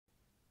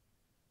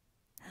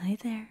Hi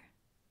there.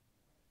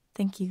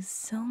 Thank you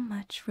so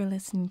much for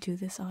listening to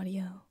this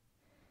audio.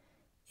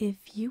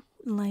 If you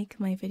like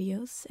my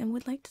videos and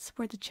would like to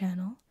support the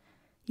channel,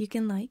 you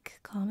can like,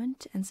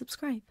 comment, and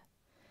subscribe.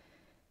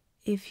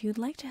 If you'd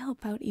like to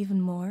help out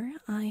even more,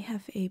 I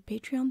have a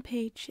Patreon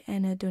page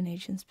and a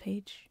donations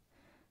page.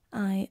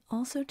 I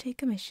also take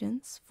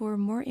commissions. For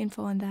more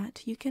info on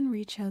that, you can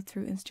reach out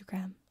through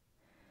Instagram.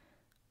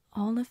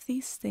 All of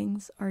these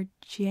things are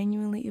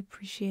genuinely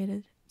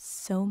appreciated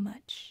so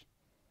much.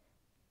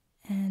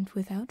 And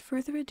without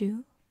further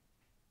ado,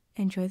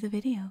 enjoy the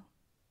video.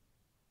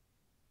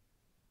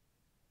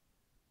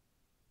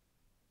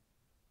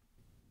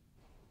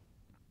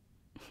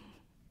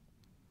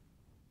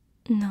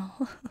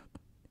 No.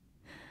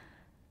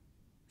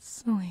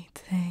 Sweet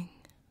thing.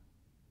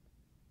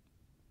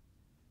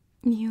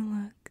 You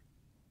look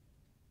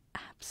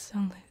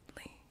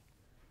absolutely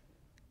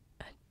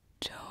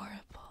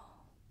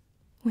adorable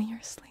when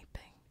you're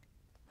sleeping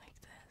like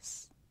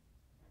this.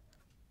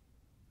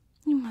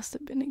 You must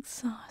have been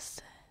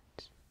exhausted.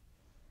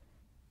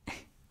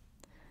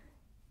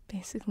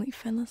 Basically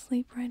fell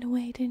asleep right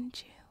away,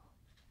 didn't you?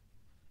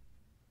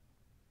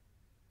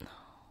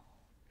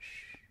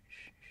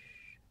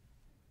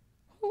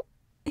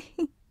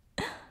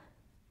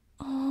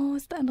 Oh,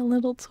 is that a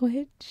little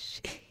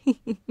twitch?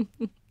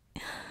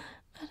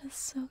 That is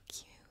so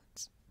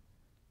cute.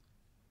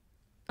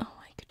 Oh,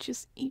 I could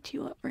just eat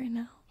you up right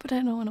now, but I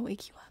don't want to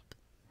wake you up.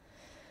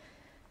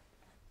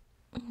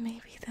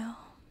 Maybe, though.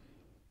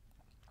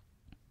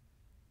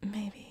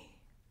 Maybe.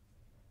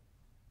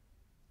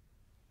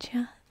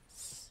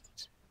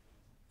 Just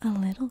a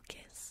little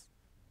kiss.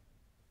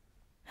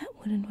 That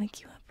wouldn't wake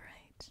you up,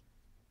 right?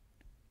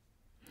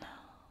 No.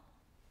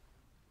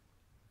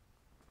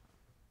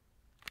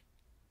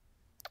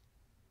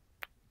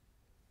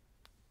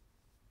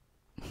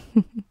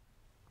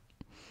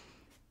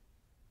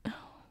 Oh,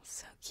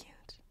 so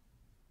cute.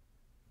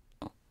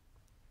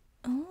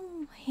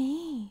 Oh,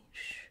 hey.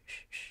 Shh,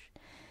 shh, shh.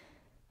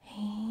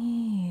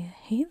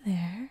 Hey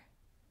there.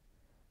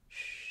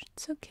 Shh,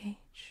 it's okay.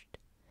 Shh.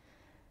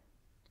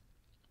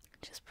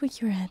 Just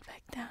put your head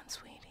back down,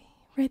 sweetie.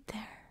 Right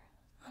there,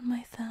 on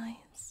my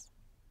thighs.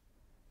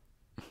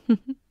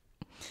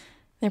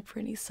 They're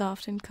pretty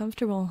soft and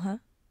comfortable, huh?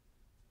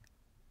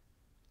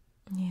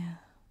 Yeah.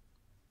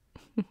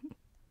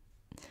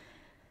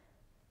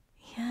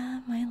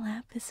 Yeah, my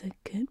lap is a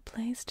good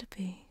place to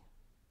be.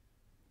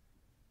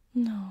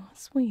 No,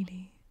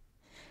 sweetie.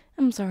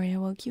 I'm sorry I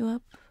woke you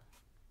up.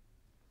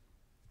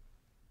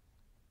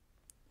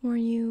 Were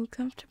you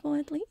comfortable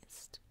at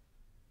least?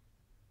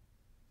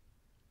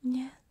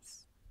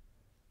 Yes.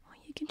 Well,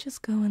 you can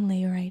just go and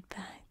lay right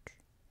back.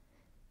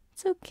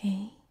 It's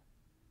okay.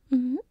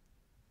 Mm-hmm.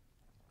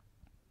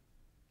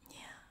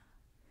 Yeah.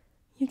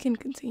 You can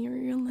continue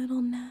your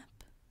little nap.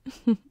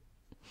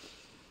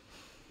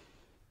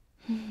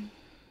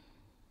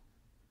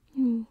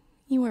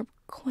 You were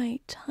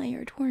quite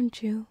tired,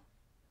 weren't you?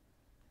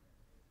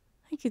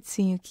 I could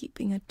see you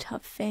keeping a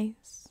tough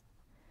face.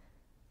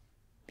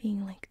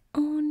 Being like,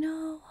 oh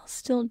no, I'll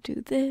still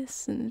do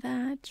this and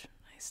that.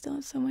 I still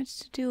have so much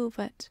to do,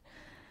 but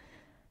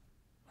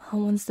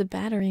well, once the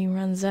battery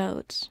runs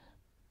out,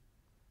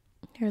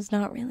 there's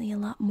not really a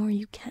lot more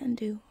you can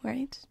do,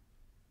 right?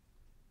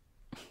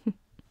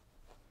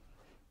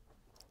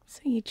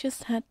 So you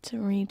just had to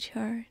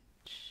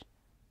recharge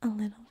a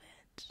little bit.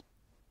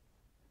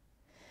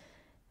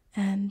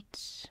 And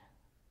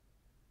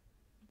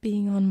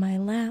being on my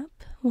lap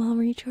while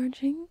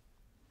recharging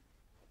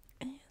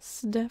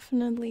is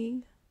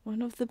definitely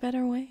one of the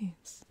better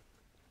ways.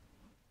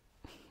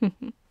 Oh,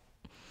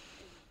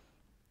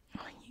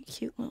 you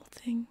cute little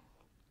thing.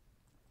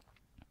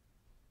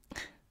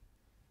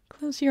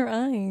 Close your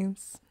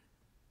eyes.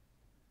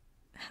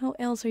 How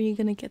else are you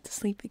gonna get to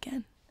sleep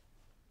again?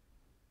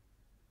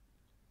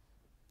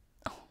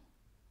 Oh,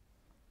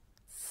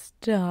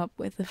 stop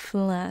with the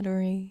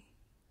flattery.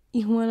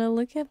 You wanna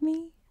look at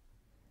me?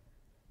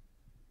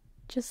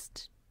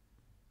 Just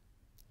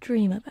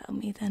dream about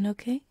me then,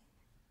 okay?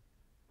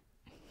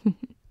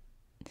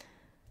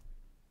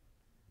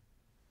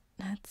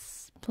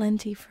 That's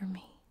plenty for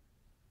me.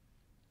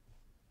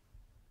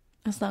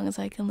 As long as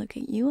I can look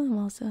at you, I'm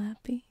also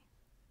happy.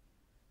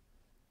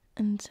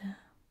 And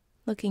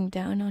looking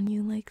down on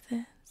you like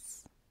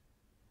this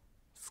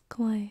is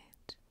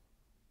quite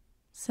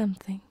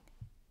something.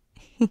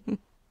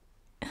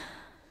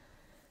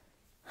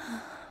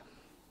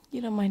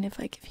 You don't mind if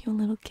I give you a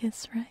little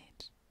kiss, right?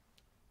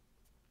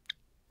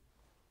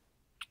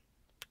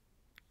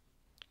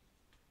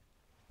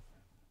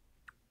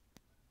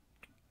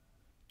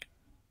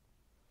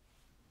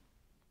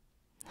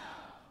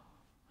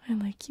 I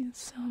like you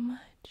so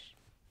much.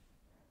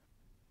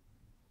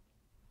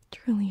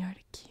 Truly are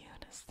the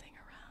cutest thing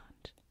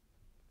around.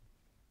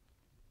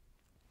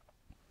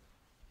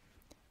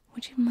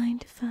 Would you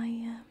mind if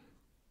I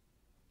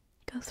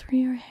go through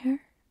your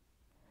hair?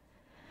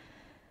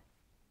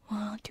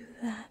 While I do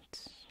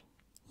that,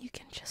 you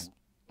can just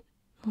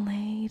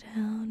lay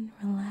down,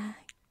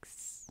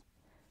 relax,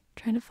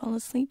 try to fall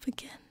asleep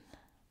again.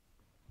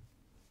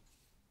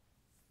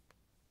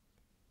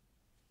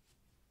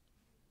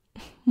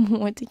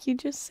 What did you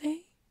just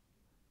say?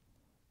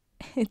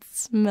 It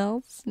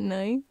smells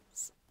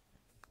nice.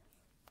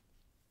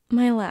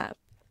 My lap.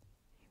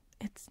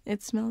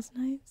 It smells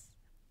nice.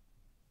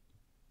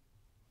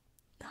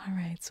 All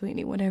right,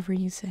 sweetie, whatever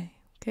you say,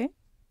 okay?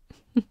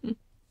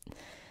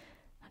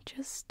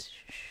 Just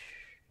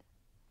shh.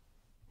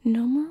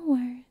 No more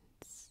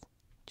words.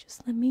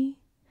 Just let me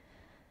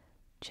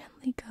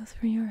gently go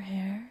through your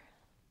hair,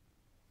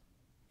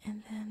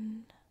 and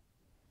then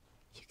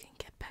you can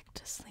get back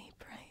to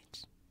sleep,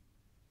 right?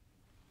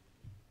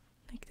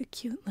 Like the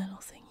cute little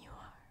thing you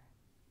are.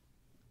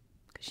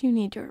 Because you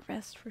need your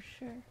rest for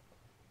sure.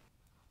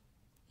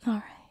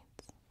 Alright.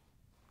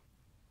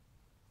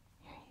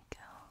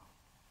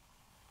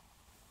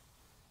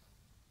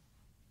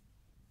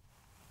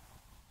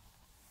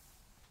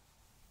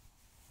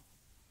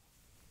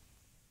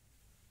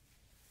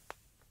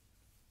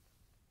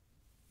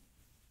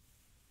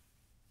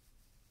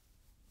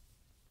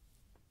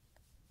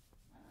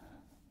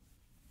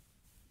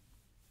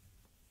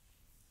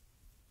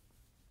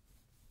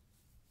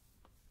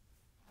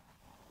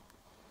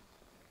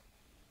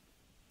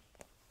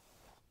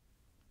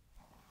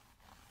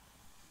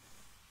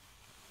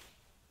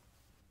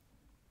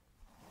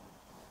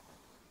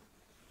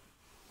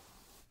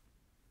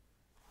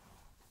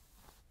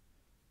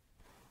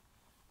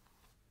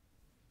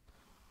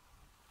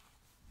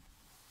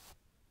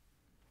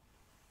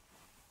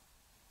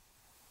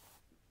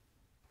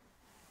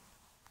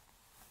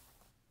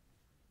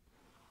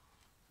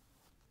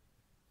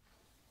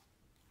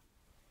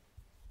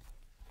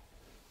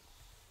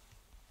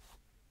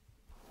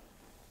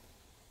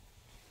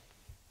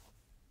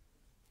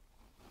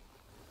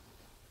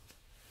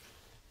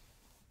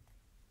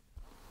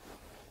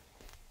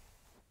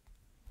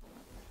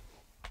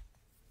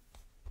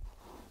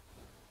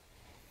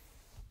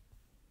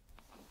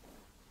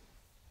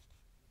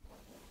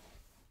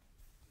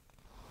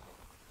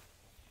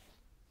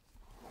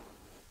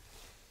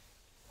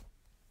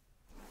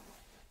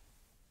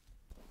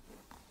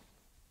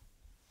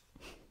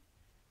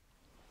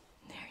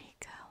 Here you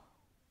go.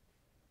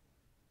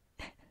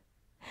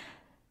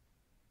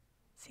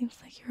 Seems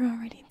like you're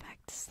already back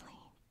to sleep.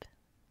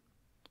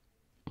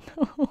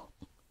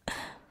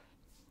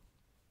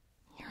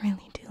 You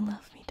really do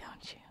love me,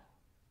 don't you?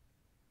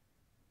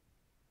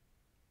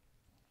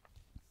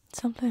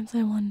 Sometimes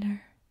I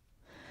wonder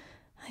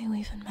how you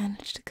even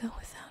manage to go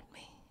without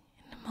me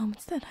in the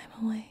moments that I'm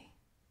away.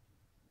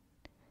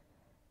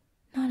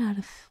 Not out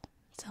of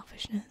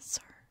selfishness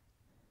or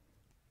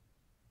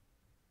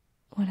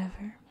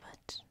whatever,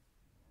 but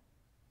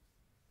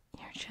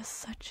you're just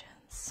such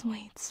a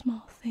sweet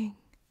small thing.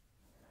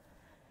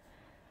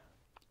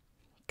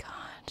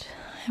 God,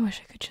 I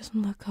wish I could just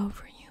look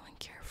over you and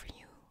care for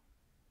you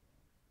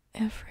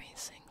every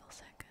single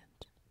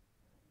second.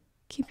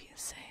 Keep you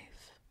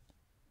safe,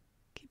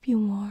 keep you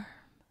warm,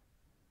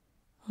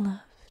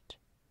 loved,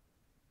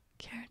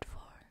 cared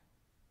for.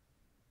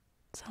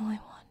 That's all I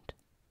want.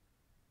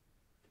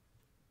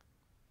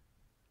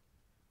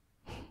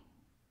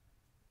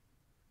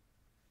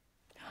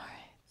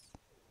 Alright,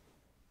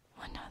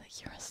 well, now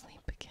that you're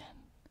asleep again,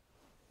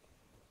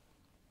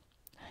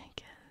 I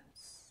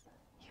guess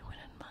you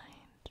wouldn't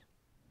mind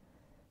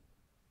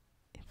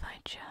if I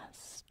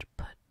just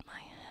put my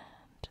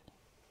hand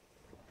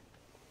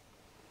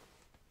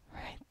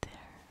right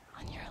there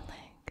on your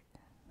leg.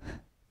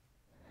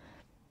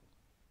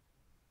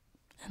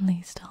 At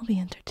least I'll be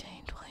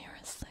entertained while you're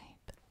asleep.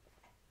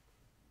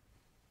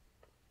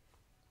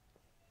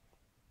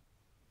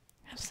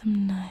 Have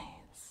some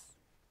nice,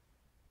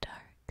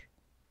 dark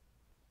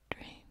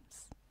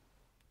dreams.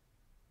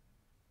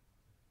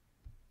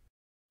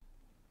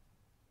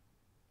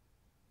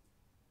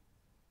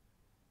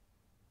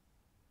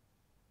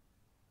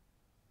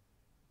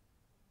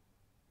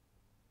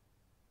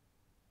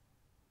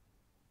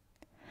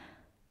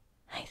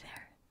 Hi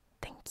there.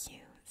 Thank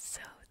you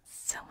so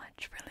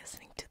much for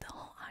listening to the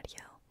whole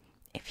audio.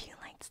 If you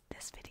liked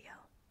this video,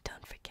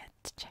 don't forget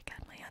to check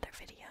out my other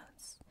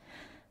videos.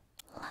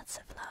 Lots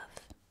of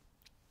love.